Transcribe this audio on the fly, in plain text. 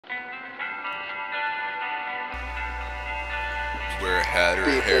Wear a hat or a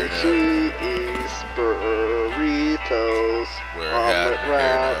Beef and hairnet. cheese, burritos, Wear a hat omelet or a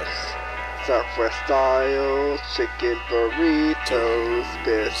wraps, Southwest style, chicken burritos,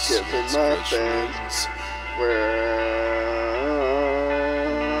 biscuits and muffins.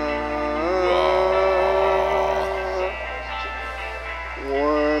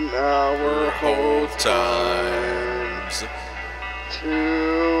 One hour hold times. 2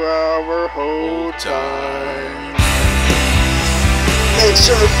 hour hold time. Make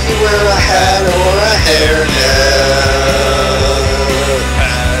sure you wear a hat or a hairnet.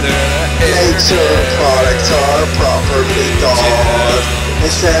 Make sure products are properly thawed,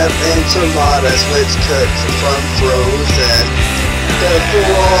 except enchiladas which cook from frozen.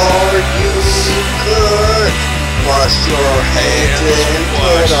 Before you cook, wash your hands and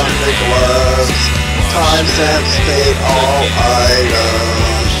put on the gloves. Timestamps state all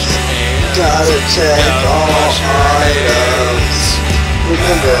items. Gotta check all items.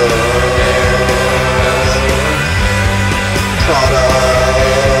 Remember,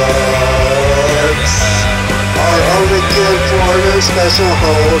 products are only good for your special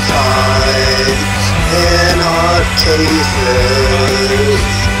hold time. In odd cases,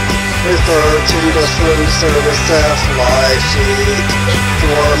 refer to the food service supply sheet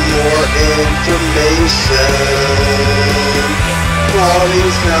for more information. Quality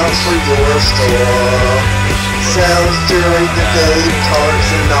smells for your store. Sales during the day, cards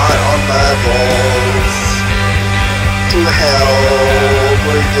and not on levels. To help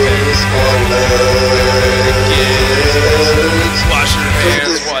reduce spoilage. Wash your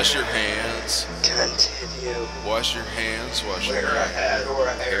hands, wash your hands. Continue. Wash your hands, wash your Wear a hat or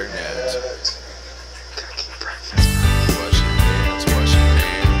a hairnet. Cooking breakfast. Wash your hands, wash your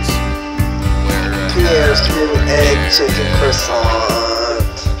hands. Wear a Pierre hat through or a egg hairnet. chicken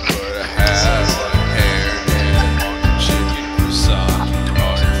croissant. Put a hat or a hairnet on your chicken croissant.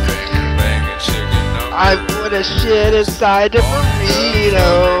 Call your finger banging chicken number. I put a shit inside a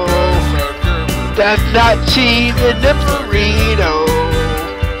burrito. That's not cheese in the burrito.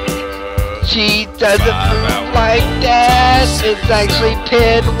 Cheese doesn't move like that. It's actually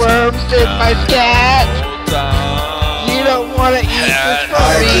pinworms in my scat. You don't want to eat this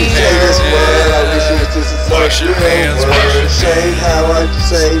I can say this word, I refuse to Wash your hands, wash your Shame how I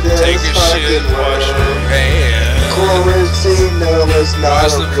say this Take a shit, fucking wash your word. hands. Currency, no, it's not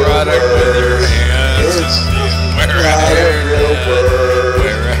Wash a the real product with your word. hands. It's Wear a not a real hairnet. word.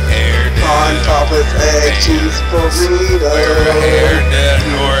 Wear a hairnet. On top of egg, cheese, burrito. Wear a hairnet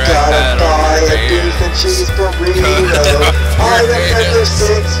or a Gotta hat buy on a your beef and hands. cheese burrito. Cut off your Item number hands.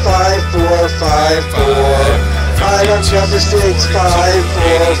 65454. Item number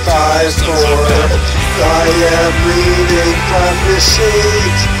 65454. I am reading from the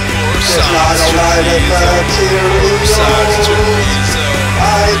sheet. There's not a lot of materials.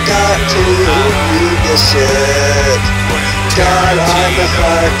 I got to read this shit. God, I'm a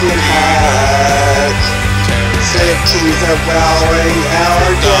fucking hack. Sick keys of vowing our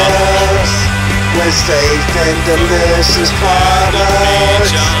deaths with safe and delicious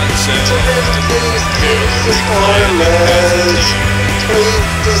products. To please keep the spoilers. Please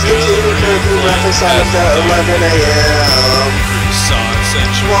discontinue curfew reference items at 11 a.m.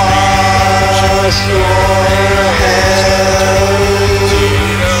 Wash your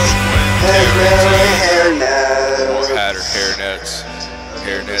hands and wear a hairnet. Or hat or hairnets.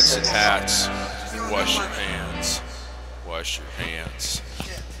 Hairnets and hats. Wash your hands. Wash your hands.